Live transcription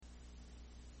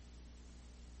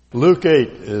Luke 8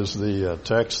 is the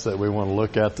text that we want to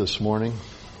look at this morning,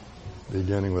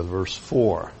 beginning with verse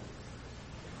 4.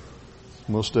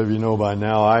 Most of you know by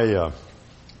now I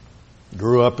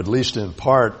grew up, at least in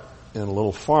part, in a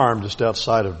little farm just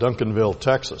outside of Duncanville,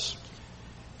 Texas.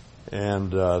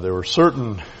 And there were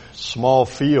certain small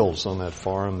fields on that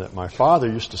farm that my father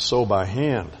used to sow by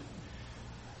hand.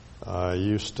 He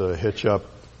used to hitch up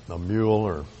a mule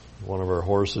or one of our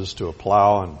horses to a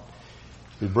plow, and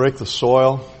he'd break the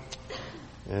soil.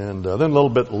 And then a little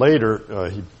bit later,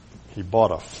 he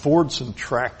bought a Fordson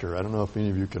tractor. I don't know if any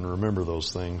of you can remember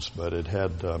those things, but it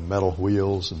had metal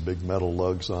wheels and big metal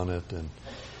lugs on it. And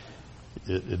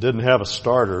it didn't have a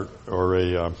starter or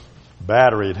a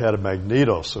battery. It had a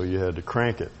magneto, so you had to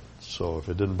crank it. So if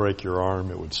it didn't break your arm,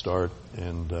 it would start.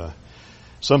 And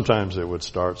sometimes it would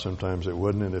start, sometimes it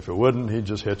wouldn't. And if it wouldn't, he'd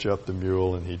just hitch up the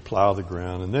mule and he'd plow the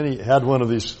ground. And then he had one of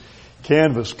these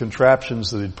canvas contraptions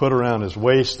that he'd put around his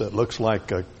waist that looks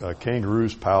like a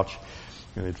kangaroo's pouch,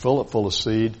 and he'd fill it full of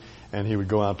seed, and he would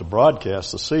go out to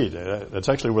broadcast the seed. That's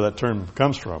actually where that term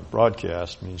comes from.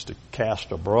 Broadcast means to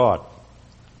cast abroad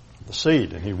the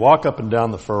seed. And he'd walk up and down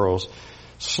the furrows,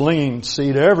 slinging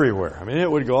seed everywhere. I mean,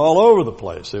 it would go all over the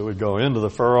place. It would go into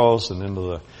the furrows and into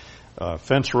the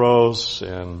fence rows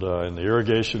and in the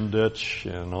irrigation ditch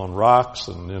and on rocks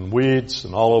and in weeds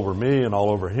and all over me and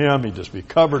all over him. He'd just be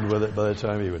covered with it by the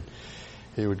time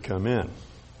he would come in.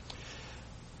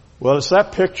 Well, it's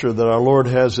that picture that our Lord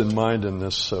has in mind in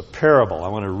this parable. I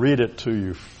want to read it to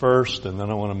you first, and then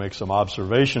I want to make some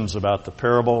observations about the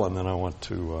parable, and then I want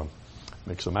to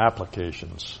make some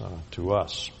applications to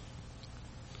us.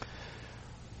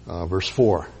 Verse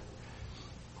 4.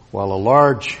 While a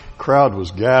large crowd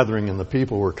was gathering and the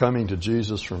people were coming to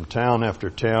Jesus from town after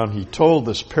town, he told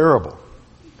this parable.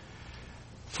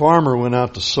 A farmer went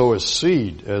out to sow his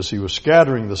seed. As he was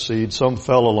scattering the seed, some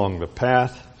fell along the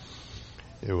path.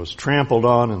 It was trampled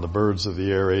on, and the birds of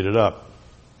the air ate it up.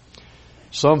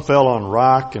 Some fell on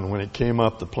rock, and when it came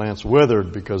up, the plants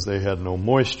withered because they had no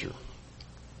moisture.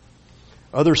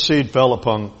 Other seed fell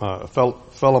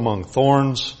among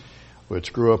thorns,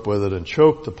 which grew up with it and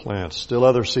choked the plants. Still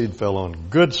other seed fell on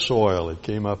good soil. It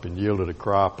came up and yielded a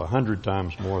crop 100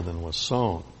 times more than was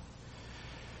sown.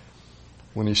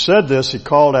 When he said this, he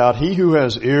called out, "He who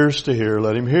has ears to hear,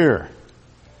 let him hear."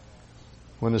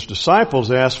 When his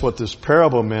disciples asked what this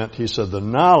parable meant, he said, "The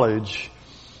knowledge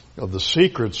of the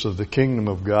secrets of the kingdom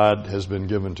of God has been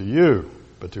given to you,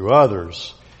 but to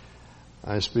others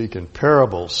I speak in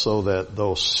parables, so that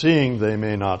though seeing they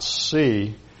may not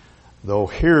see, though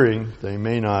hearing, they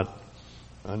may not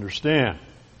understand."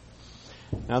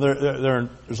 Now,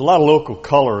 there's a lot of local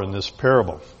color in this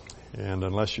parable. And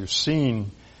unless you've seen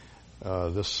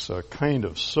this kind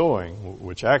of sowing,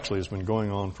 which actually has been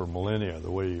going on for millennia,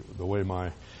 the way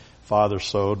my father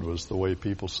sowed was the way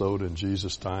people sowed in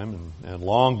Jesus' time and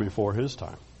long before his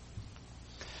time.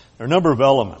 There are a number of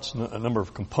elements, a number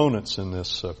of components in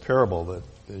this parable that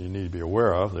you need to be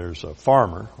aware of. There's a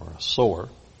farmer or a sower.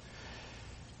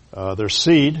 There's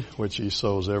seed, which he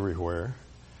sows everywhere.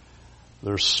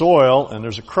 There's soil, and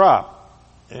there's a crop.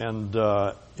 And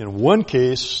in one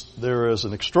case, there is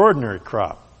an extraordinary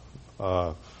crop.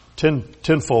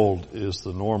 Tenfold is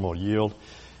the normal yield.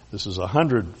 This is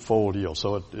 100-fold yield,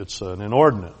 so it's an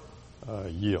inordinate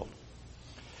yield.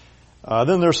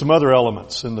 Then there's some other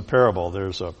elements in the parable.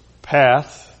 There's a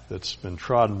path that's been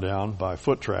trodden down by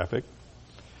foot traffic.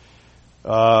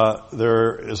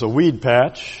 There is a weed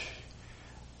patch.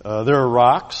 There are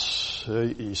rocks.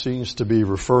 He seems to be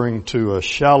referring to a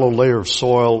shallow layer of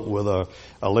soil with a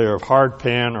layer of hard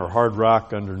pan or hard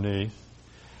rock underneath.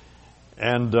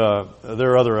 And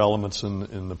there are other elements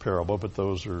in the parable, but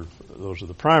those are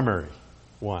the primary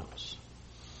ones.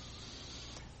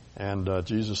 And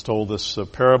Jesus told this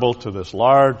parable to this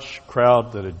large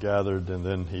crowd that had gathered, and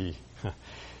then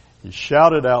he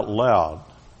shouted out loud,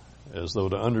 as though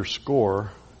to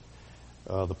underscore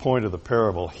the point of the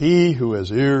parable, "He who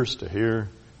has ears to hear,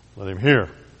 let him hear."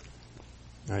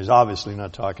 Now, he's obviously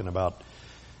not talking about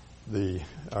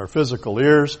our physical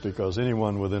ears, because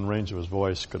anyone within range of his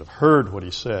voice could have heard what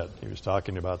he said. He was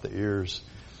talking about the ears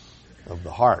of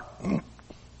the heart.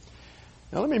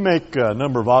 Now, let me make a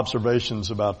number of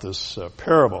observations about this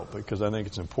parable, because I think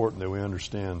it's important that we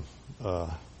understand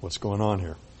what's going on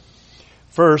here.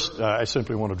 First, I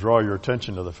simply want to draw your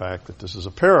attention to the fact that this is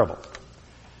a parable.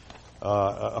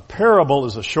 A parable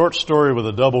is a short story with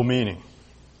a double meaning.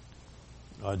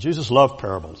 Jesus loved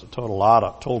parables. He told a lot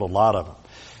of them.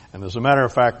 And as a matter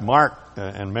of fact, Mark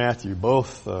and Matthew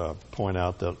both point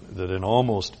out that in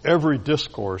almost every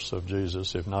discourse of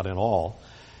Jesus, if not in all,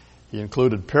 he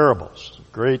included parables.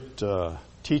 Great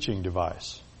teaching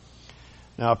device.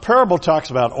 Now, a parable talks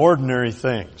about ordinary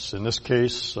things. In this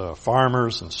case,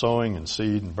 farmers and sowing and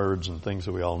seed and birds and things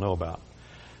that we all know about.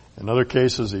 In other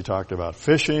cases, he talked about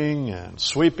fishing and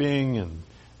sweeping and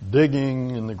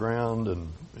digging in the ground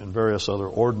and various other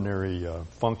ordinary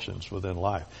functions within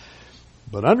life.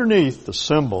 But underneath the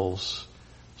symbols,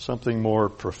 something more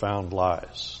profound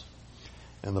lies.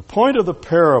 And the point of the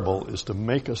parable is to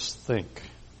make us think.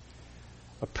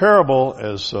 A parable,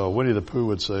 as Winnie the Pooh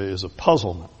would say, is a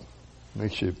puzzlement.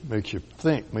 Makes you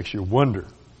think, makes you wonder.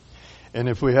 And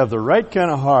if we have the right kind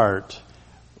of heart,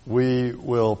 we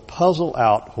will puzzle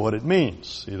out what it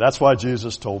means. See, that's why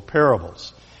Jesus told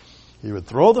parables. He would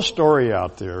throw the story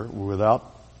out there without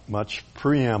much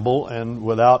preamble and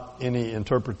without any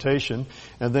interpretation,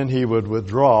 and then he would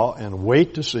withdraw and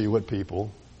wait to see what people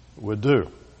would do.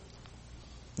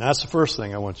 That's the first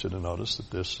thing I want you to notice, that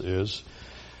this is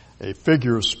a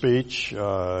figure of speech.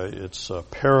 It's a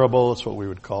parable. It's what we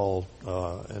would call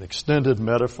an extended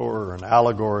metaphor or an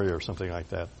allegory or something like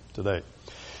that today.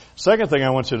 Second thing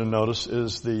I want you to notice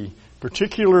is the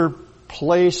particular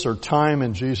place or time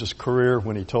in Jesus' career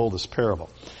when he told this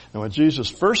parable. Now, when Jesus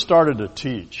first started to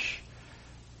teach,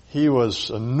 he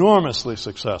was enormously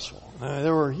successful.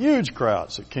 There were huge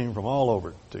crowds that came from all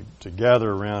over to gather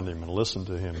around him and listen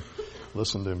to him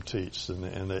teach,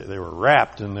 and they were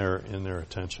rapt in their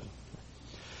attention.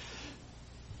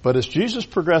 But as Jesus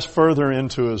progressed further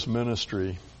into his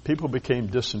ministry, people became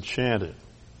disenchanted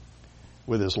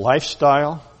with his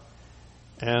lifestyle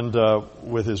and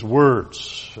with his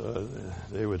words.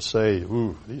 They would say,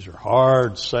 "Ooh, these are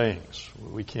hard sayings.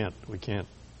 We can't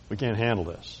handle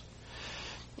this."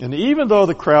 And even though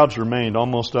the crowds remained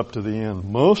almost up to the end,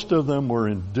 most of them were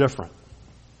indifferent.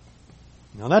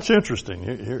 Now that's interesting.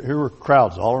 Here were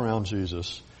crowds all around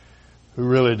Jesus who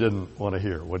really didn't want to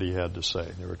hear what he had to say.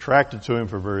 They were attracted to him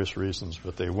for various reasons,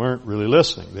 but they weren't really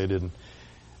listening. They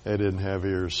didn't have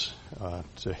ears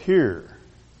to hear.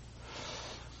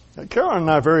 Carolyn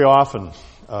and I very often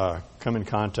come in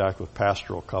contact with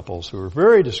pastoral couples who are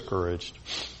very discouraged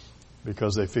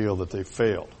because they feel that they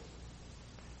failed.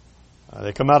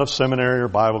 They come out of seminary or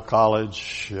Bible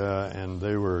college, and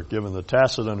they were given the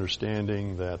tacit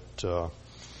understanding that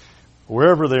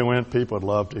wherever they went, people would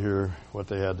love to hear what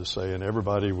they had to say, and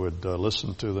everybody would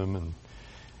listen to them,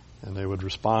 and they would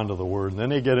respond to the word. And then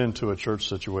they get into a church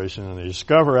situation, and they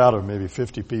discover out of maybe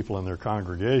 50 people in their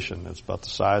congregation, that's about the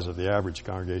size of the average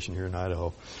congregation here in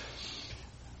Idaho,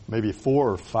 maybe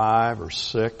 4 or 5 or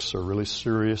 6 are really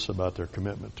serious about their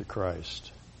commitment to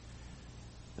Christ.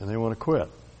 And they want to quit.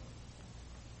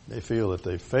 They feel that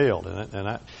they failed.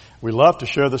 We love to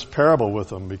share this parable with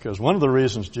them, because one of the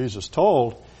reasons Jesus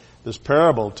told this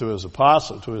parable to his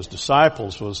apostles, to his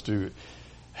disciples, was to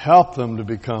help them to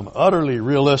become utterly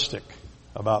realistic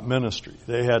about ministry.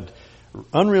 They had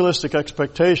unrealistic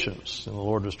expectations, and the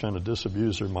Lord was trying to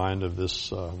disabuse their mind of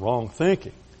this wrong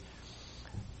thinking.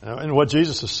 And what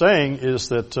Jesus is saying is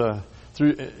that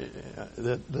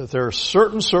that there are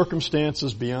certain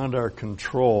circumstances beyond our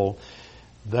control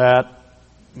that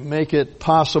make it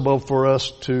possible for us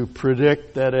to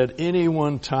predict that at any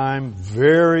one time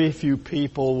very few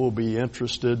people will be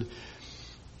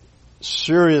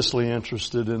seriously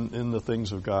interested in the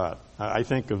things of God. I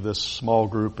think of this small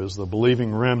group as the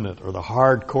believing remnant, or the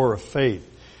hardcore of faith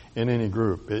in any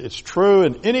group. It's true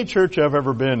in any church I've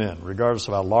ever been in, regardless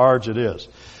of how large it is.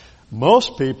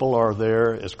 Most people are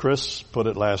there, as Chris put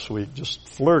it last week, just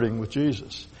flirting with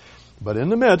Jesus. But in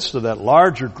the midst of that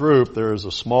larger group, there is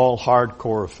a small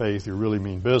hardcore of faith who really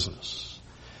mean business.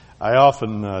 I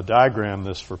often diagram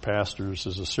this for pastors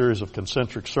as a series of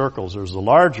concentric circles. There's a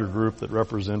larger group that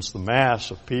represents the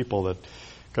mass of people that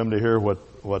come to hear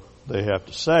what they have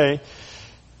to say.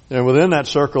 And within that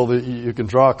circle, you can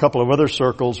draw a couple of other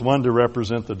circles, one to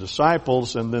represent the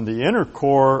disciples, and then the inner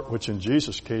core, which in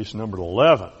Jesus' case numbered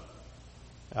 11,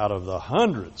 out of the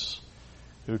hundreds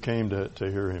who came to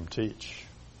hear him teach.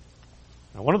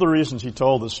 Now, one of the reasons he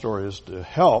told this story is to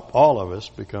help all of us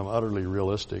become utterly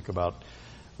realistic about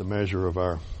the measure of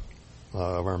our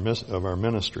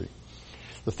ministry.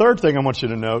 The third thing I want you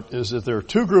to note is that there are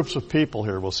two groups of people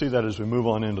here. We'll see that as we move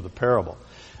on into the parable.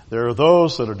 There are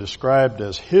those that are described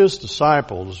as his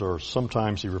disciples, or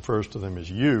sometimes he refers to them as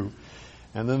you,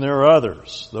 and then there are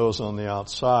others, those on the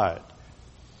outside.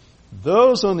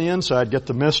 Those on the inside get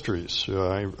the mysteries.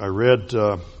 I read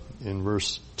in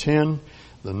verse 10,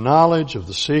 "The knowledge of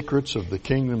the secrets of the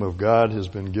kingdom of God has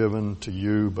been given to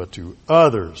you, but to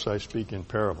others I speak in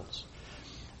parables."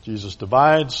 Jesus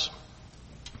divides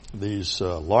these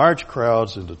large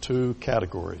crowds into two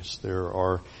categories. There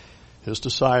are his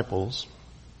disciples,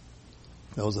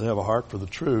 those that have a heart for the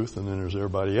truth, and then there's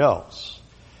everybody else.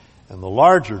 And the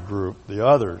larger group, the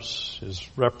others, is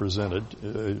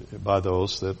represented by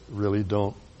those that really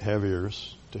don't have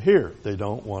ears to hear. They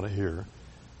don't want to hear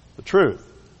the truth,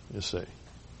 you see.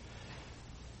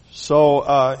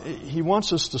 So he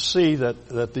wants us to see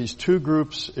that these two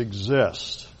groups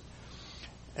exist.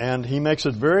 And he makes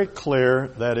it very clear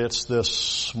that it's this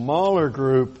smaller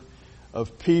group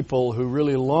of people who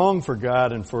really long for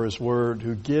God and for His Word,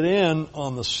 who get in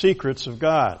on the secrets of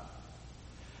God.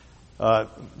 The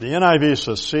NIV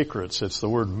says secrets. It's the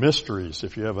word mysteries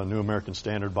if you have a New American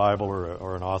Standard Bible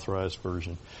or an authorized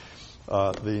version.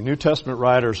 The New Testament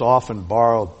writers often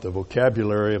borrowed the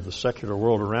vocabulary of the secular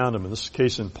world around them, and this is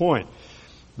case in point.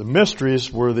 The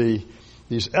mysteries were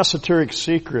these esoteric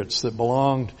secrets that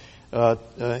belonged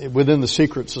within the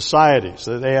secret societies.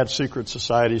 They had secret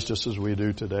societies just as we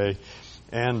do today.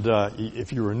 And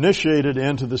if you were initiated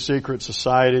into the secret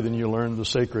society, then you learned the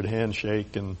sacred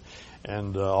handshake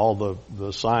and all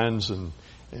the signs and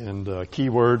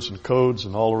keywords and codes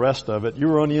and all the rest of it. You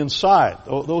were on the inside.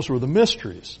 Those were the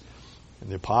mysteries. And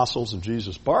the apostles and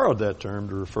Jesus borrowed that term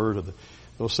to refer to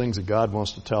those things that God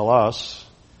wants to tell us,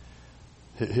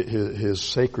 His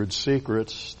sacred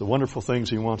secrets, the wonderful things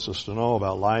He wants us to know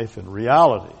about life and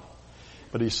reality.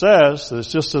 But He says that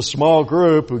it's just a small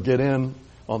group who get in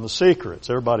on the secrets.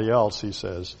 Everybody else, He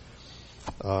says,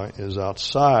 is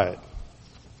outside.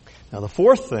 Now the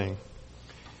fourth thing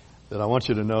that I want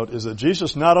you to note is that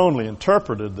Jesus not only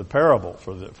interpreted the parable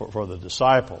for the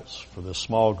disciples, for this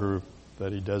small group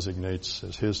that He designates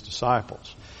as His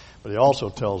disciples, but He also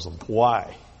tells them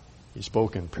why He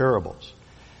spoke in parables.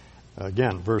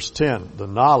 Again, verse 10, the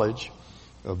knowledge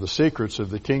of the secrets of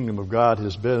the kingdom of God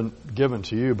has been given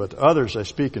to you, but to others I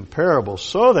speak in parables,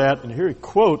 so that, and here he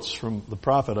quotes from the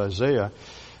prophet Isaiah,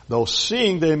 though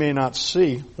seeing they may not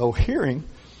see, though hearing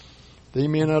they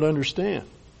may not understand.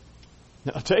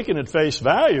 Now, taken at face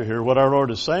value here, what our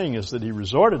Lord is saying is that He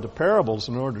resorted to parables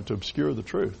in order to obscure the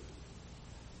truth.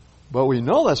 But we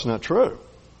know that's not true.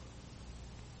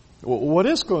 What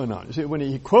is going on? You see, when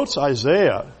he quotes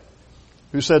Isaiah,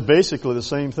 who said basically the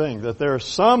same thing, that there are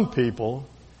some people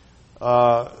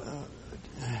for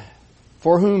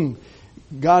whom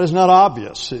God is not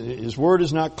obvious. His Word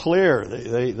is not clear.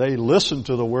 They listen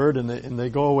to the Word and they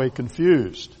go away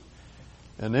confused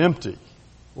and empty.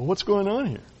 Well, what's going on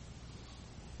here?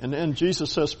 And then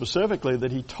Jesus says specifically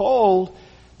that He told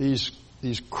these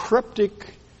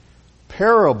cryptic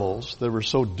parables that were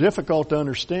so difficult to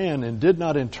understand and did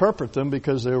not interpret them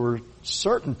because there were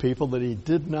certain people that He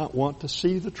did not want to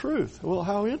see the truth. Well,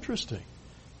 how interesting.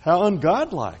 How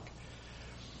ungodlike.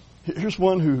 Here's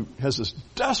one who has this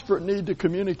desperate need to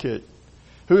communicate,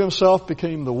 who himself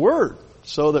became the Word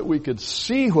so that we could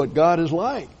see what God is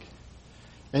like.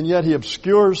 And yet He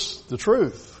obscures the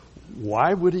truth.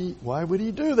 Why would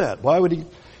he do that? Why would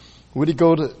he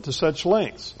go to such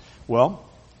lengths? Well,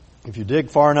 if you dig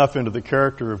far enough into the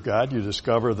character of God, you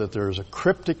discover that there is a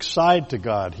cryptic side to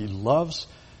God. He loves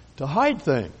to hide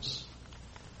things.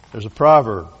 There's a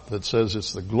proverb that says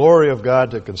it's the glory of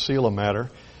God to conceal a matter.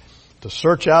 To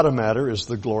search out a matter is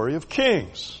the glory of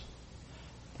kings.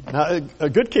 Now, a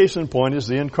good case in point is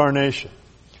the incarnation.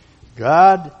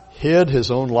 God hid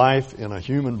His own life in a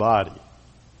human body.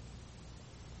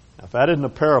 Now, if that isn't a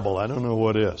parable, I don't know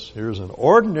what is. Here's an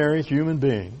ordinary human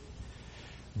being,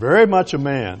 very much a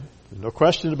man, no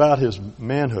question about his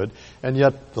manhood, and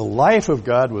yet the life of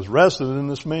God was resident in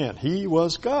this man. He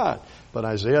was God. But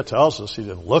Isaiah tells us He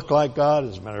didn't look like God.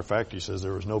 As a matter of fact, he says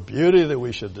there was no beauty that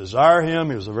we should desire Him.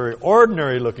 He was a very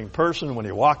ordinary looking person. When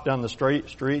He walked down the street,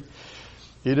 He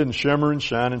didn't shimmer and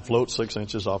shine and float 6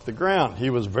 inches off the ground. He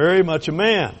was very much a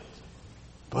man.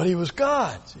 But He was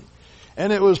God.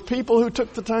 And it was people who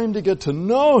took the time to get to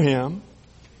know Him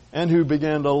and who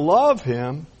began to love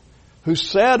Him, who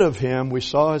said of Him, we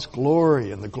saw His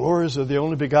glory, and the glories of the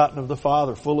only begotten of the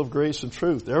Father, full of grace and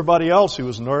truth. Everybody else, He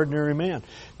was an ordinary man.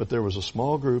 But there was a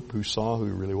small group who saw who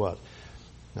He really was.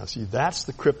 Now see, that's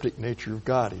the cryptic nature of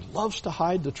God. He loves to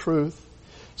hide the truth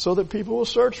so that people will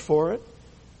search for it,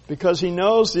 because He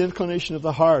knows the inclination of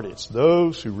the heart. It's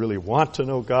those who really want to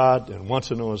know God and want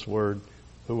to know His Word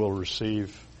who will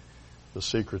receive the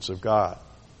secrets of God.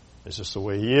 It's just the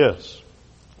way He is.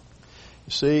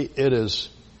 You see, it is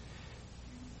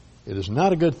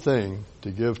not a good thing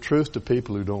to give truth to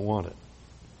people who don't want it.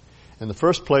 In the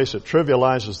first place, it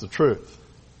trivializes the truth.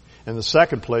 In the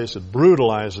second place, it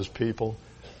brutalizes people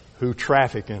who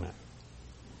traffic in it.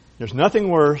 There's nothing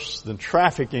worse than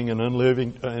trafficking in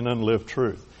unlived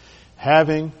truth.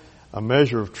 Having a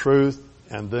measure of truth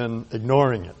and then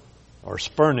ignoring it or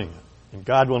spurning it. And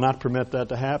God will not permit that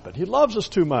to happen. He loves us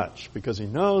too much because He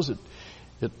knows that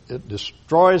It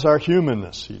destroys our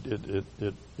humanness.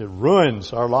 It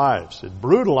ruins our lives. It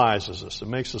brutalizes us. It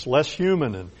makes us less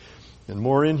human and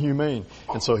more inhumane.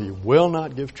 And so He will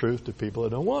not give truth to people that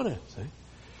don't want it. See?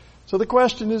 So the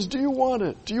question is, do you want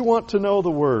it? Do you want to know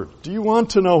the Word? Do you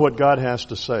want to know what God has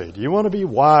to say? Do you want to be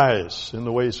wise in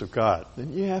the ways of God?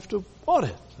 Then you have to want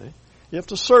it. See? You have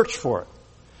to search for it.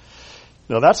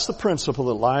 Now that's the principle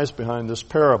that lies behind this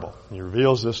parable. He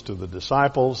reveals this to the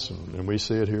disciples, and we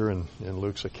see it here in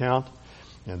Luke's account.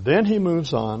 And then He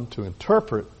moves on to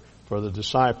interpret for the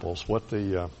disciples what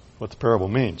the parable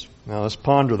means. Now let's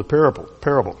ponder the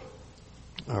parable.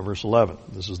 Verse 11.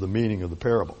 This is the meaning of the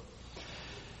parable.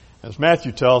 As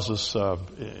Matthew tells us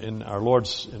in our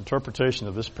Lord's interpretation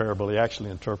of this parable, He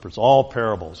actually interprets all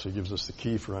parables. He gives us the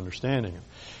key for understanding it.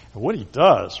 And what He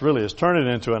does really is turn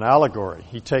it into an allegory.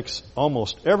 He takes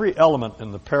almost every element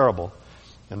in the parable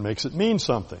and makes it mean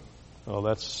something. Well,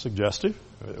 that's suggestive.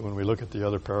 When we look at the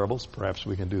other parables, perhaps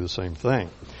we can do the same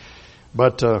thing.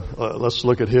 But let's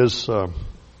look at his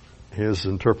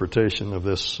interpretation of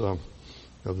this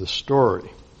story.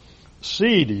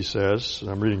 Seed, he says, and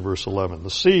I'm reading verse 11.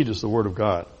 The seed is the Word of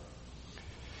God.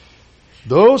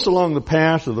 Those along the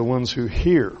path are the ones who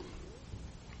hear.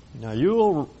 Now you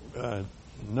will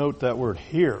note that word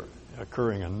hear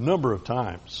occurring a number of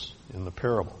times in the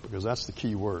parable, because that's the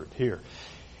key word, hear.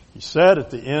 He said at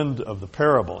the end of the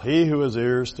parable, he who has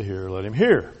ears to hear, let him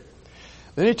hear.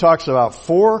 Then he talks about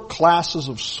 4 classes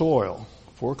of soil,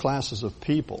 4 classes of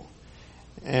people,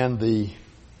 and the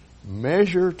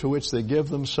measure to which they give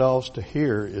themselves to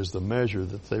hear is the measure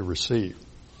that they receive.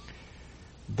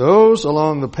 Those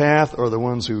along the path are the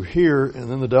ones who hear, and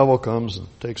then the devil comes and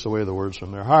takes away the words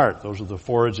from their heart. Those are the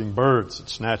foraging birds that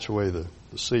snatch away the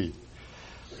seed,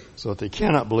 so that they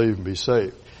cannot believe and be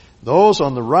saved. Those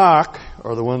on the rock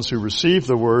are the ones who receive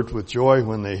the word with joy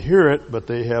when they hear it, but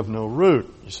they have no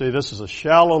root. You see, this is a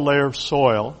shallow layer of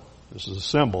soil. This is a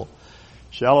symbol.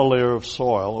 Shallow layer of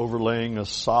soil overlaying a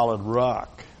solid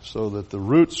rock, so that the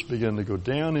roots begin to go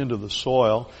down into the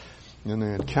soil, and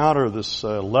they encounter this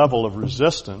level of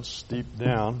resistance deep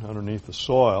down underneath the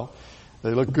soil.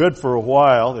 They look good for a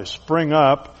while. They spring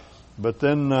up, but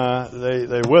then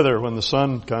they wither when the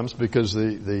sun comes, because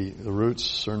the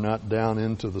roots are not down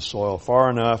into the soil far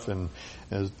enough. And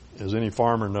as any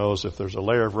farmer knows, if there's a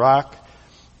layer of rock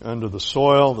under the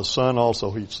soil, the sun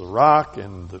also heats the rock,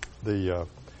 and the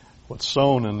what's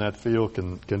sown in that field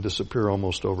can disappear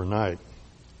almost overnight.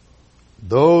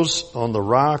 Those on the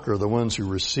rock are the ones who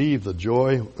receive the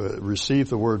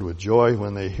word with joy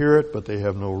when they hear it, but they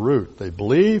have no root. They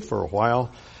believe for a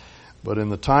while, but in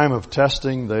the time of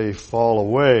testing, they fall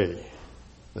away.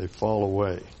 They fall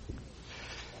away.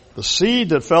 The seed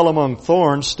that fell among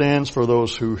thorns stands for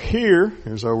those who hear.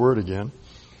 Here's our word again.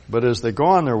 But as they go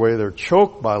on their way, they're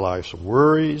choked by life's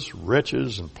worries,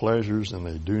 riches, and pleasures, and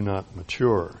they do not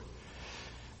mature.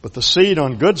 But the seed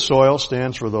on good soil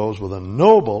stands for those with a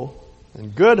noble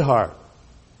and good heart.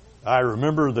 I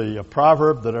remember the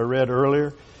proverb that I read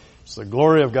earlier. It's the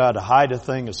glory of God to hide a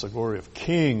thing. It's the glory of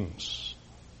kings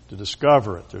to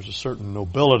discover it. There's a certain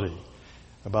nobility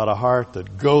about a heart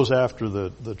that goes after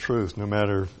the truth, no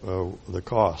matter the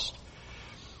cost.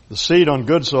 The seed on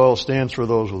good soil stands for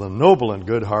those with a noble and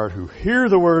good heart who hear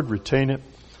the word, retain it,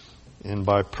 and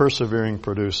by persevering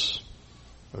produce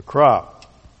a crop.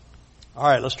 All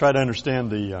right, let's try to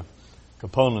understand the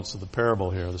components of the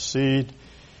parable here. The seed,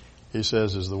 he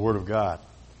says, is the Word of God.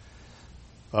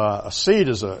 A seed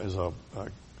is a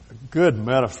good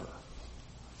metaphor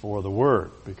for the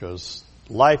Word, because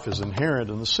life is inherent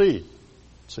in the seed.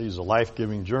 The seed is a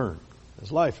life-giving germ.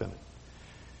 There's life in it.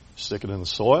 Stick it in the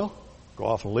soil, go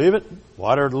off and leave it,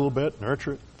 water it a little bit,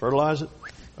 nurture it, fertilize it,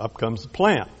 up comes the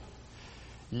plant.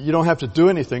 You don't have to do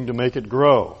anything to make it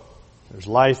grow. There's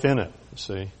life in it, you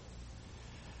see.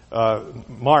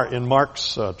 In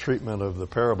Mark's treatment of the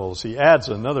parables, he adds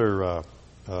another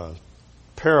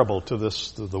parable to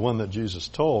the one that Jesus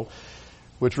told,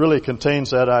 which really contains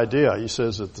that idea. He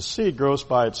says that the seed grows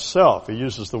by itself. He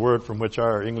uses the word from which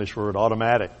our English word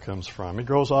automatic comes from. It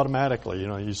grows automatically. You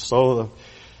know, you sow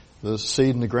the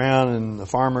seed in the ground, and the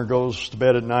farmer goes to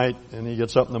bed at night, and he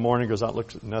gets up in the morning, goes out,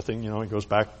 looks at nothing. You know, he goes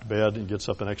back to bed, and he gets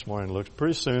up the next morning and looks.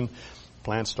 Pretty soon,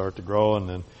 plants start to grow, and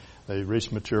then they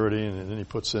reach maturity, and then he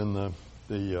puts in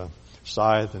the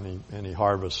scythe, and he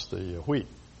harvests the wheat.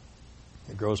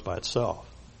 It grows by itself.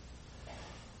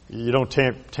 You don't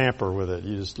tamper with it.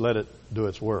 You just let it do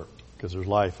its work, because there's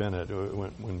life in it.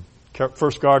 When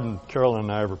first garden Carolyn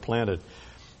and I ever planted,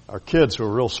 our kids, who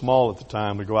were real small at the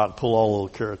time, would go out and pull all the little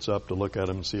carrots up to look at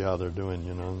them and see how they're doing.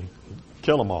 You know, and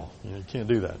kill them all. You can't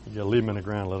do that. You got to leave them in the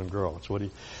ground and let them grow. That's what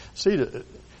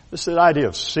This idea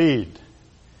of seed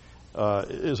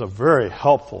is a very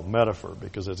helpful metaphor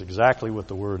because it's exactly what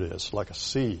the word is, like a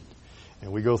seed.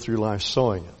 And we go through life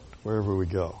sowing it wherever we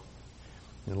go.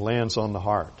 It lands on the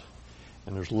heart.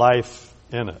 And there's life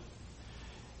in it.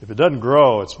 If it doesn't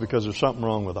grow, it's because there's something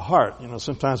wrong with the heart.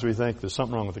 Sometimes we think there's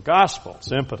something wrong with the gospel.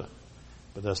 It's impotent.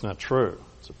 But that's not true.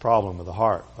 It's a problem with the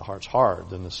heart. The heart's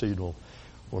hard, then the seed will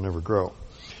never grow.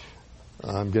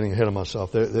 I'm getting ahead of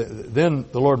myself. Then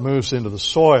the Lord moves into the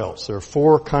soils. There are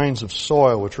 4 kinds of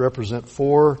soil which represent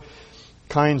 4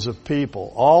 kinds of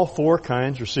people. All 4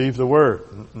 kinds receive the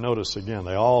word. Notice again,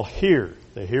 they all hear.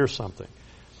 They hear something.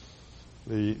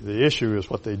 The issue is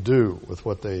what they do with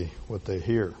what they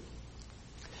hear.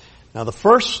 Now the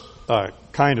first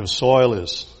kind of soil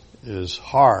is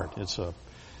hard. It's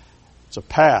a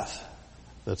path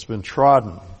that's been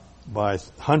trodden by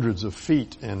hundreds of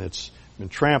feet, and it's been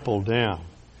trampled down.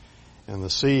 And the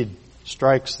seed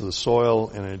strikes the soil,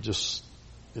 and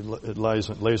it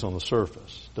lays on the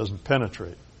surface. It doesn't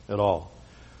penetrate at all.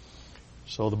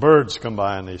 So the birds come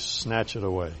by and they snatch it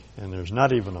away, and there's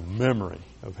not even a memory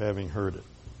of having heard it.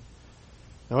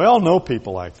 Now we all know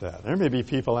people like that. There may be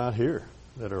people out here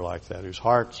that are like that, whose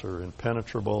hearts are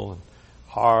impenetrable and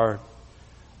hard.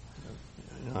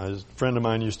 A friend of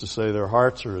mine used to say their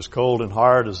hearts are as cold and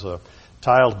hard as a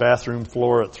tiled bathroom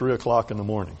floor at 3 o'clock in the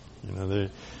morning.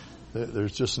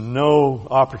 There's just no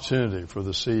opportunity for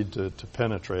the seed to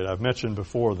penetrate. I've mentioned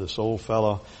before this old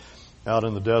fellow out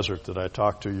in the desert that I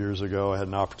talked to years ago. I had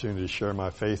an opportunity to share my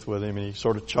faith with him, and he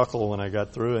sort of chuckled when I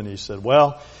got through, and he said,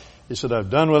 I've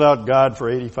done without God for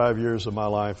 85 years of my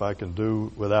life. I can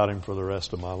do without Him for the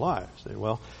rest of my life. I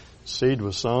said, seed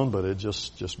was sown, but it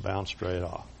just bounced right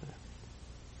off.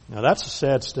 Now that's a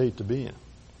sad state to be in.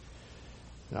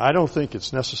 Now, I don't think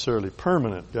it's necessarily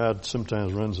permanent. God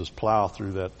sometimes runs His plow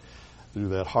through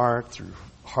that heart, through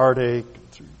heartache,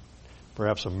 through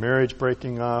perhaps a marriage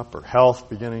breaking up or health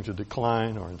beginning to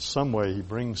decline, or in some way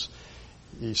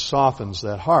He softens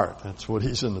that heart. That's what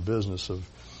He's in the business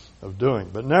of doing.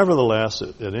 But nevertheless,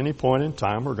 at any point in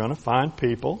time, we're going to find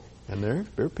people, and there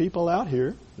are people out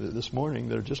here this morning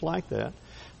that are just like that.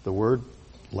 The word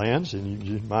lands, and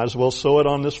you might as well sow it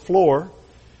on this floor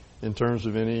in terms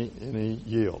of any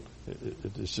yield.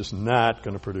 It's just not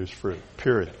going to produce fruit,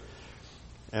 period.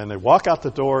 And they walk out the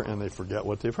door and they forget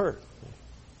what they've heard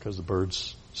because the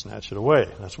birds snatch it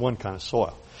away. That's one kind of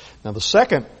soil. Now the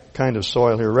second kind of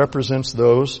soil here represents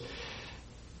those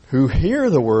who hear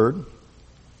the word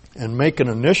and make an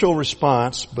initial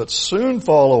response but soon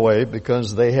fall away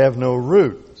because they have no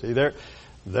root. See,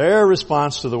 their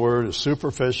response to the word is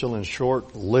superficial and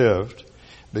short-lived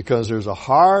because there's a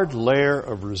hard layer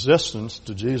of resistance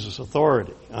to Jesus'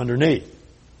 authority underneath.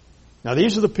 Now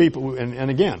these are the people, and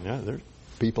again, there's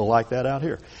people like that out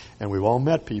here. And we've all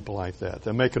met people like that.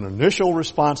 They make an initial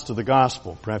response to the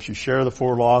gospel. Perhaps you share the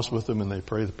 4 laws with them and they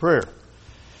pray the prayer.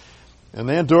 And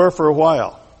they endure for a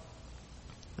while.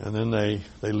 And then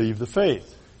they leave the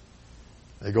faith.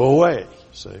 They go away. You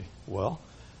say,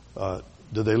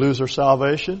 did they lose their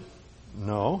salvation?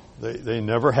 No. They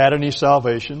never had any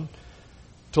salvation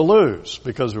to lose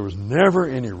because there was never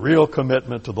any real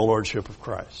commitment to the Lordship of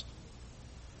Christ.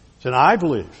 And I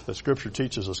believe that Scripture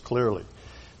teaches us clearly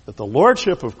that the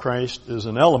Lordship of Christ is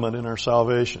an element in our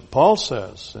salvation. Paul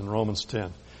says in Romans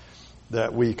 10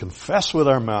 that we confess with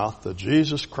our mouth that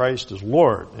Jesus Christ is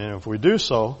Lord. And if we do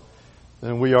so,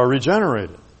 then we are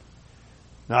regenerated.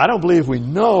 Now, I don't believe we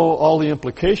know all the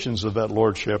implications of that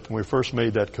Lordship when we first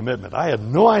made that commitment. I had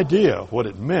no idea what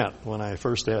it meant when I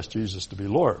first asked Jesus to be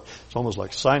Lord. It's almost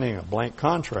like signing a blank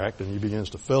contract and He begins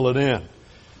to fill it in.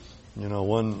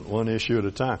 One issue at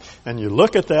a time. And you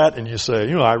look at that and you say,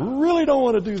 I really don't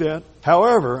want to do that.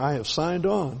 However, I have signed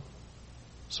on,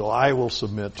 so I will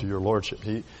submit to your Lordship.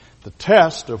 The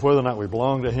test of whether or not we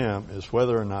belong to Him is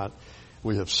whether or not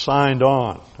we have signed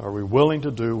on. Are we willing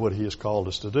to do what He has called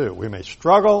us to do? We may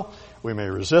struggle, we may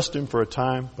resist Him for a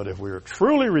time, but if we are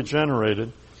truly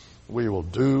regenerated, we will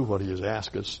do what He has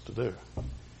asked us to do.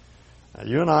 Now,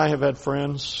 you and I have had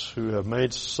friends who have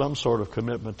made some sort of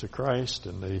commitment to Christ,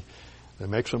 and they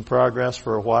make some progress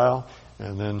for a while,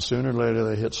 and then sooner or later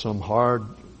they hit some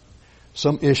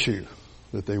issue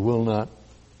that they will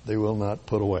not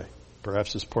put away.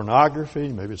 Perhaps it's pornography,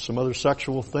 maybe it's some other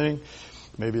sexual thing,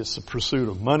 maybe it's the pursuit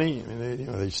of money. I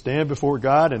mean, they stand before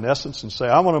God in essence and say,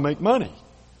 I want to make money.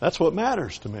 That's what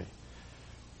matters to me.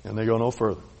 And they go no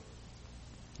further.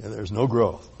 And there's no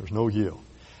growth. There's no yield.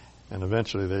 And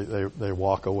eventually they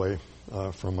walk away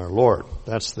from our Lord.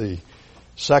 That's the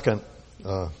second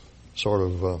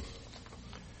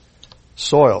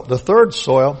soil. The third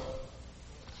soil,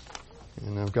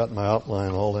 and I've got my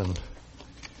outline all in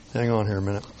Hang on here a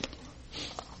minute.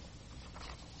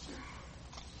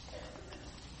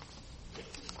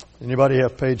 Anybody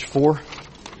have page 4?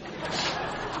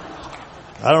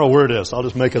 I don't know where it is. I'll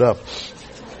just make it up.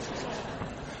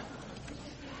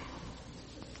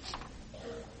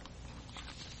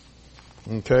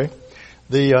 Okay.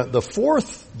 The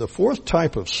fourth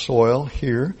type of soil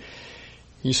here,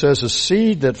 he says, a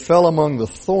seed that fell among the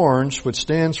thorns, which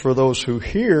stands for those who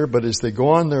hear, but as they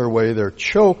go on their way, they're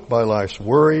choked by life's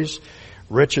worries,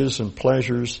 riches, and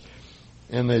pleasures,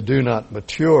 and they do not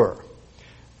mature.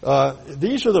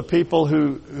 These are the people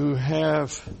who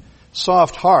have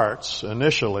soft hearts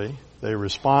initially. They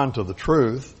respond to the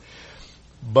truth,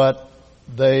 but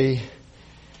they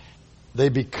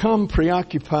become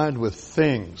preoccupied with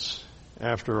things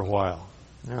after a while.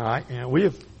 Now, we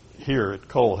have here at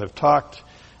Cole have talked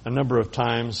a number of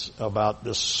times about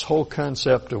this whole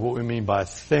concept of what we mean by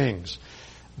things.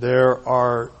 There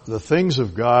are the things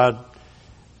of God,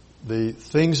 the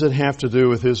things that have to do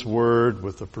with His Word,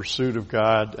 with the pursuit of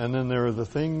God, and then there are the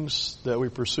things that we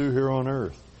pursue here on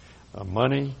earth.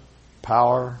 Money,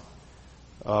 power,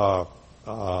 all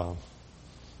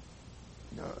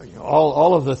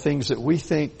of the things that we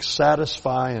think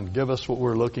satisfy and give us what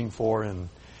we're looking for in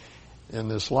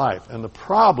this life. And the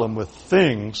problem with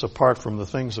things, apart from the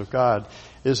things of God,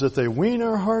 is that they wean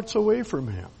our hearts away from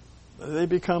Him. They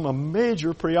become a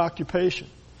major preoccupation.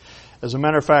 As a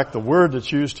matter of fact, the word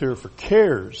that's used here for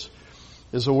cares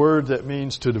is a word that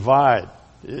means to divide.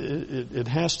 It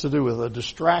has to do with a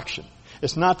distraction.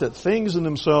 It's not that things in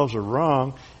themselves are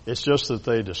wrong, it's just that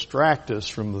they distract us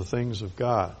from the things of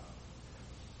God.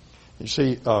 You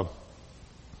see,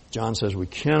 John says we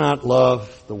cannot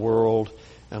love the world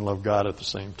and love God at the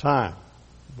same time.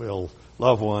 We'll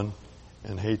love one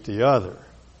and hate the other.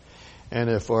 And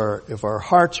if our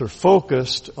hearts are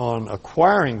focused on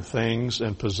acquiring things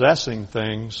and possessing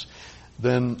things,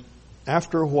 then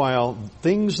after a while,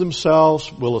 things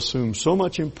themselves will assume so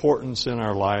much importance in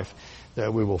our life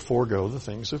that we will forego the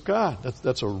things of God.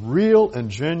 That's a real and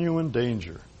genuine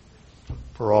danger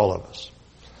for all of us.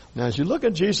 Now, as you look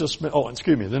at Jesus, then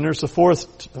there's the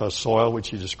fourth soil, which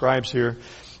he describes here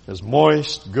as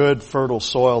moist, good, fertile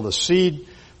soil. The seed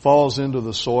falls into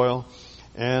the soil,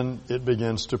 and it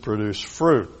begins to produce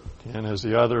fruit. And as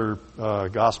the other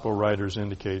gospel writers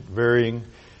indicate, varying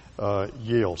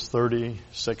yields, 30,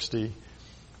 60,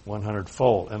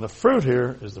 100-fold. And the fruit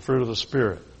here is the fruit of the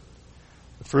Spirit.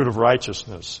 The fruit of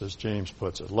righteousness, as James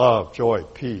puts it. Love, joy,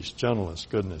 peace, gentleness,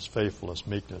 goodness, faithfulness,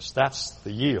 meekness. That's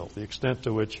the yield, the extent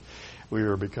to which we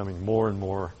are becoming more and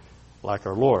more like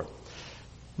our Lord.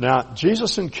 Now,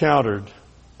 Jesus encountered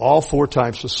all four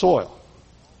types of soil.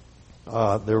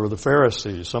 There were the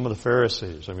Pharisees, some of the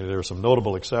Pharisees. I mean, there were some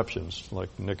notable exceptions,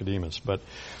 like Nicodemus. But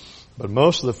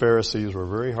most of the Pharisees were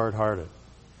very hard-hearted.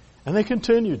 And they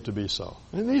continued to be so.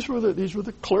 And these were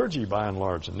the clergy, by and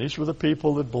large. And these were the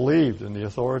people that believed in the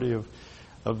authority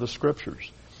of the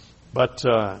Scriptures. But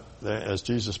as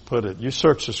Jesus put it, you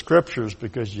search the Scriptures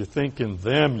because you think in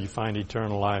them you find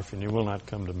eternal life, and you will not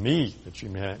come to me that you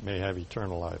may have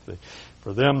eternal life.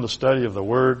 For them, the study of the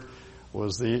Word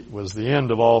was the end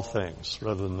of all things,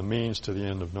 rather than the means to the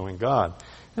end of knowing God.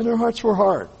 And their hearts were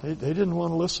hard. They didn't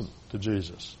want to listen to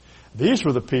Jesus. These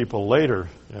were the people later,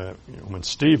 when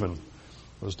Stephen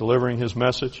was delivering his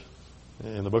message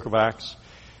in the book of Acts.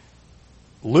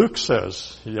 Luke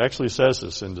says, he actually says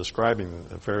this in describing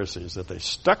the Pharisees, that they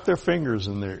stuck their fingers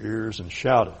in their ears and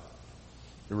shouted.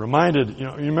 It reminded, you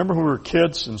remember when we were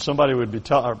kids and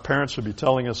our parents would be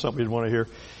telling us something we'd want to hear,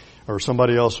 or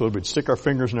somebody else we'd stick our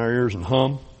fingers in our ears and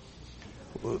hum?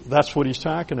 That's what he's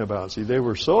talking about. See, they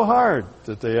were so hard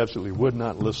that they absolutely would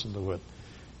not listen to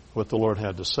what the Lord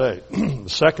had to say. The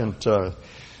second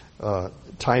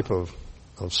type of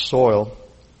soil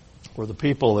were the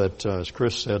people that, as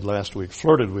Chris said last week,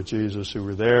 flirted with Jesus, who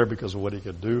were there because of what he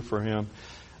could do for him.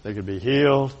 They could be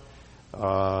healed.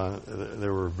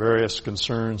 There were various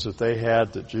concerns that they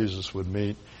had that Jesus would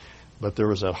meet. But there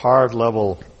was that hard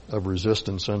level of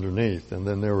resistance underneath. And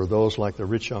then there were those like the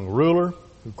rich young ruler,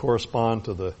 who correspond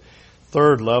to the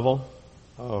third level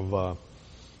of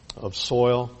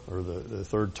soil, or the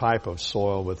third type of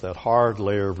soil, with that hard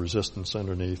layer of resistance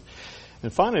underneath.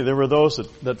 And finally, there were those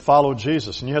that followed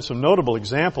Jesus. And you have some notable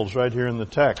examples right here in the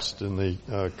text, in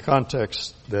the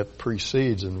context that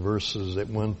precedes in verses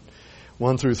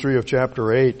 1 through 3 of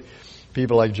chapter 8.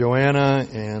 People like Joanna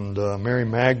and Mary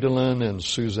Magdalene and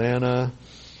Susanna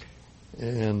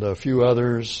and a few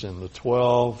others, and the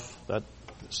 12.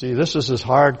 This is his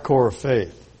hardcore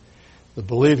faith, the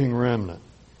believing remnant.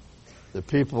 The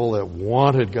people that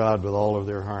wanted God with all of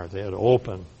their heart. They had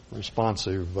open,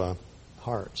 responsive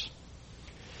hearts.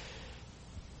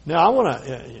 Now, I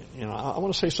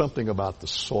want to say something about the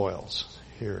soils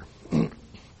here. Our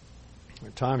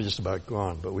time is just about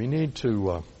gone, but we need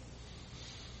to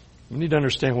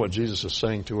understand what Jesus is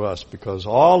saying to us, because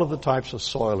all of the types of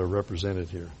soil are represented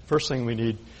here. First thing we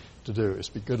need to do is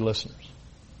be good listeners.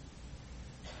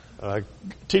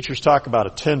 Teachers talk about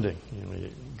attending.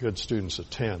 Good students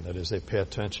attend. That is, they pay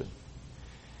attention.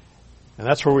 And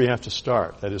that's where we have to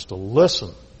start. That is, to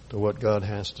listen to what God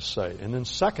has to say. And then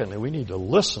secondly, we need to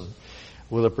listen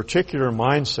with a particular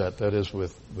mindset, that is,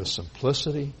 with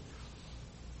simplicity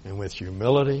and with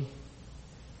humility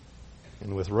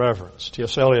and with reverence.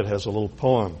 T.S. Eliot has a little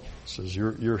poem. It says,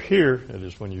 you're here, that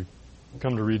is, when you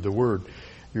come to read the Word,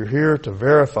 you're here to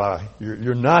verify.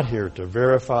 You're not here to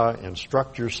verify,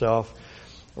 instruct yourself,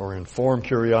 or inform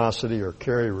curiosity, or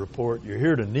carry a report. You're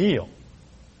here to kneel.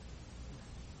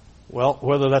 Well,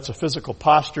 whether that's a physical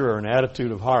posture or an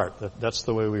attitude of heart, that's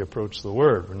the way we approach the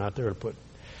Word. We're not there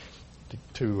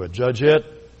to judge it.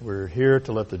 We're here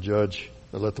to let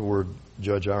the Word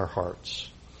judge our hearts.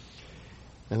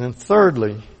 And then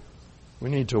thirdly, we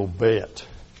need to obey it.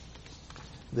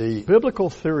 The biblical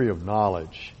theory of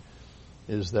knowledge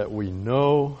is that we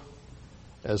know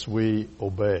as we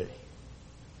obey.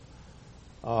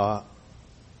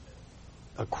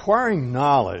 Acquiring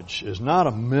knowledge is not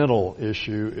a mental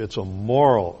issue, it's a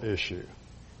moral issue. It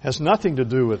has nothing to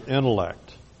do with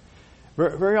intellect.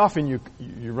 Very often you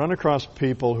run across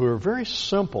people who are very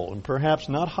simple and perhaps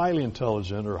not highly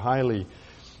intelligent or highly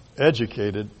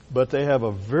educated, but they have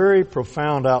a very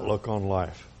profound outlook on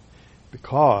life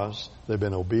because they've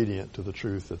been obedient to the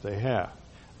truth that they have.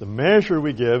 The measure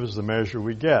we give is the measure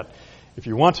we get. If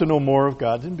you want to know more of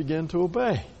God, then begin to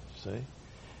obey. See?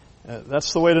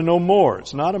 That's the way to know more.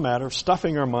 It's not a matter of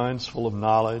stuffing our minds full of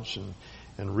knowledge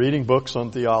and reading books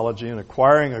on theology and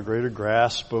acquiring a greater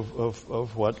grasp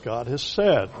of what God has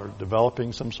said, or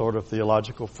developing some sort of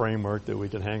theological framework that we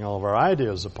can hang all of our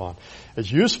ideas upon.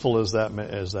 As useful as that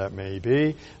may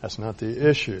be, that's not the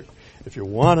issue. If you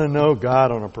want to know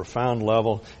God on a profound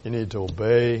level, you need to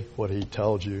obey what He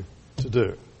tells you to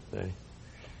do. See?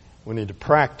 We need to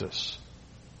practice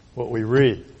what we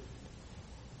read.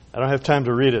 I don't have time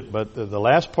to read it, but the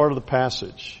last part of the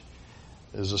passage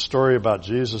is a story about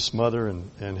Jesus' mother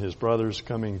and his brothers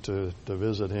coming to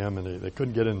visit him, and they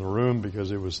couldn't get in the room because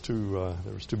there was too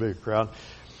big a crowd,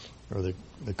 or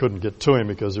they couldn't get to him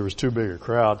because there was too big a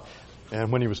crowd.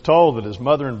 And when he was told that his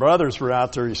mother and brothers were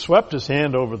out there, he swept his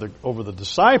hand over the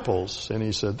disciples, and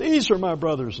he said, "These are my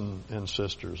brothers and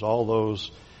sisters, all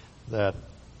those that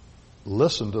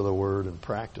listen to the Word and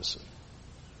practice it."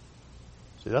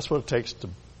 See, that's what it takes to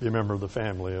be a member of the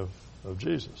family of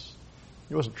Jesus.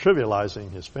 He wasn't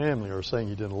trivializing his family or saying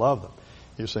he didn't love them.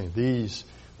 He was saying this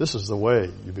is the way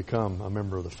you become a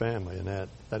member of the family, and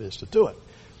that is to do it.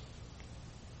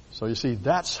 So you see,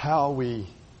 that's how we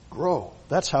grow.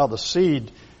 That's how the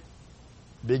seed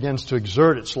begins to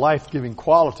exert its life-giving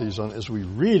qualities as we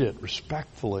read it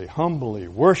respectfully, humbly,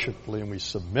 worshipfully, and we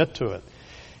submit to it.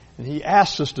 And He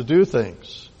asks us to do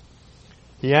things.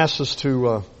 He asks us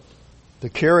to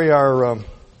carry our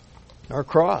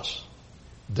cross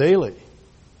daily.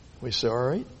 We say, all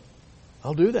right,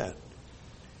 I'll do that.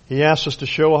 He asks us to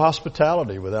show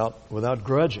hospitality without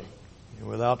grudging,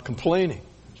 without complaining.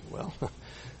 Well,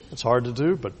 it's hard to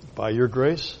do, but by your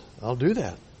grace, I'll do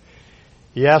that.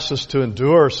 He asks us to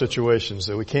endure situations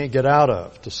that we can't get out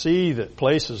of, to see the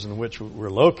places in which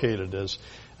we're located as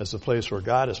the place where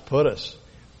God has put us,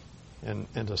 and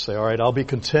to say, all right, I'll be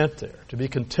content there. To be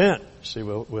content, see,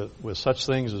 with such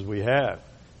things as we have,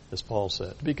 as Paul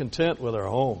said. To be content with our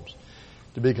homes.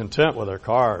 To be content with our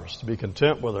cars. To be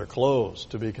content with our clothes.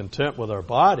 To be content with our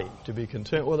body. To be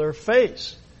content with our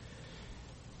face.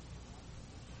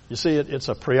 You see, it's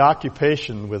a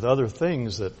preoccupation with other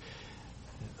things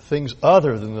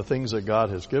other than the things that God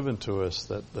has given to us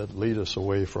that lead us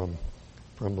away from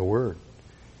the Word.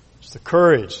 It's the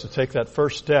courage to take that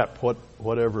first step,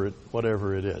 whatever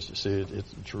it is. You see,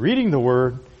 it's reading the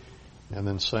Word and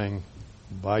then saying,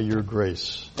 by your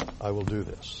grace, I will do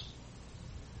this.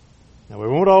 Now, we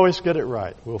won't always get it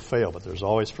right. We'll fail, but there's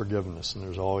always forgiveness and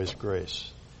there's always grace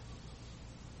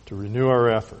to renew our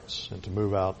efforts and to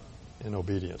move out in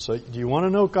obedience. So do you want to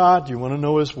know God? Do you want to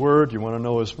know His Word? Do you want to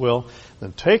know His will?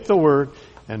 Then take the Word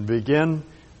and begin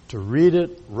to read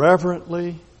it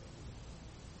reverently.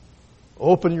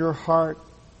 Open your heart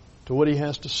to what He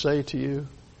has to say to you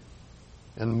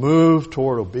and move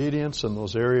toward obedience in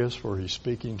those areas where He's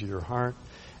speaking to your heart,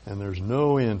 and there's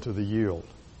no end to the yield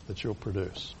that you'll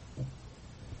produce.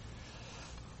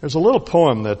 There's a little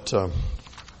poem that,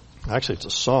 actually it's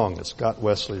a song that Scott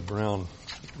Wesley Brown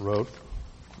wrote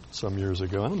some years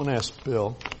ago, and I'm going to ask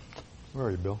Bill Where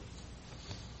are you, Bill?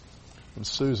 And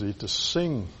Susie to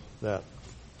sing that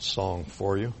song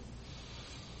for you.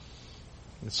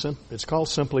 It's called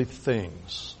simply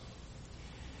Things.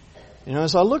 You know,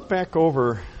 as I look back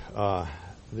over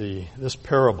this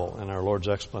parable and our Lord's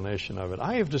explanation of it,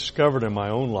 I have discovered in my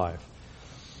own life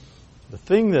the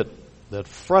thing that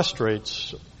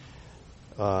frustrates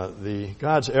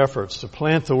God's efforts to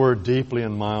plant the Word deeply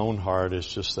in my own heart is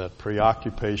just that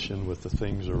preoccupation with the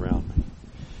things around me.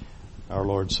 Our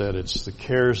Lord said it's the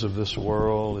cares of this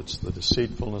world, it's the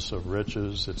deceitfulness of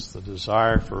riches, it's the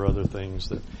desire for other things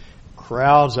that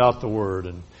crowds out the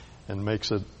Word and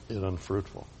makes it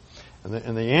unfruitful.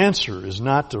 And the answer is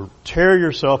not to tear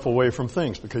yourself away from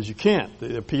things, because you can't.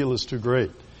 The appeal is too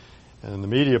great. And the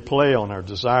media play on our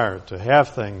desire to have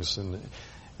things in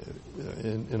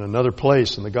another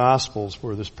place in the Gospels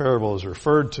where this parable is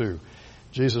referred to.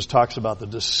 Jesus talks about the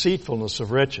deceitfulness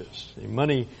of riches.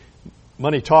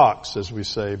 Money talks, as we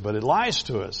say, but it lies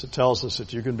to us. It tells us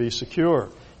that you can be secure,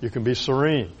 you can be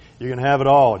serene, you can have it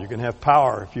all, you can have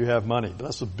power if you have money. But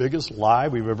that's the biggest lie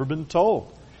we've ever been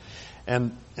told.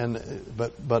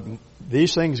 But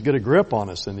these things get a grip on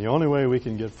us, and the only way we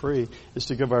can get free is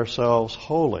to give ourselves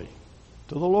wholly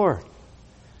to the Lord.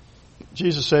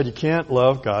 Jesus said you can't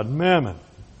love God and mammon.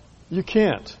 You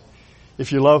can't.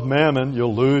 If you love mammon,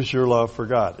 you'll lose your love for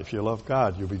God. If you love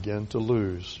God, you'll begin to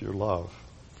lose your love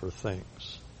for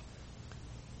things.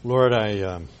 Lord,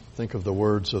 I think of the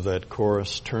words of that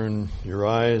chorus, turn your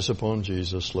eyes upon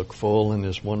Jesus, look full in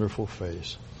His wonderful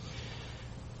face,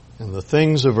 and the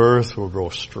things of earth will grow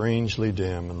strangely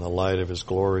dim in the light of His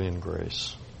glory and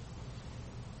grace.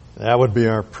 That would be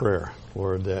our prayer,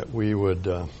 Lord, that we would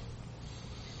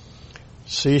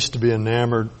cease to be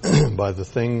enamored by the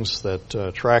things that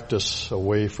attract us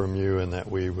away from You, and that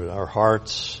our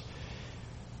hearts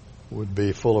would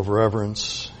be full of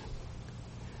reverence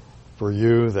for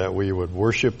You, that we would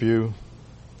worship You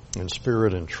in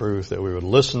spirit and truth, that we would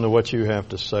listen to what You have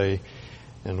to say,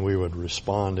 and we would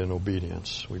respond in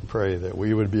obedience. We pray that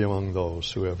we would be among those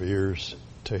who have ears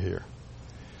to hear.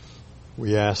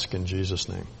 We ask in Jesus'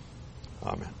 name.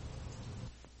 Amen.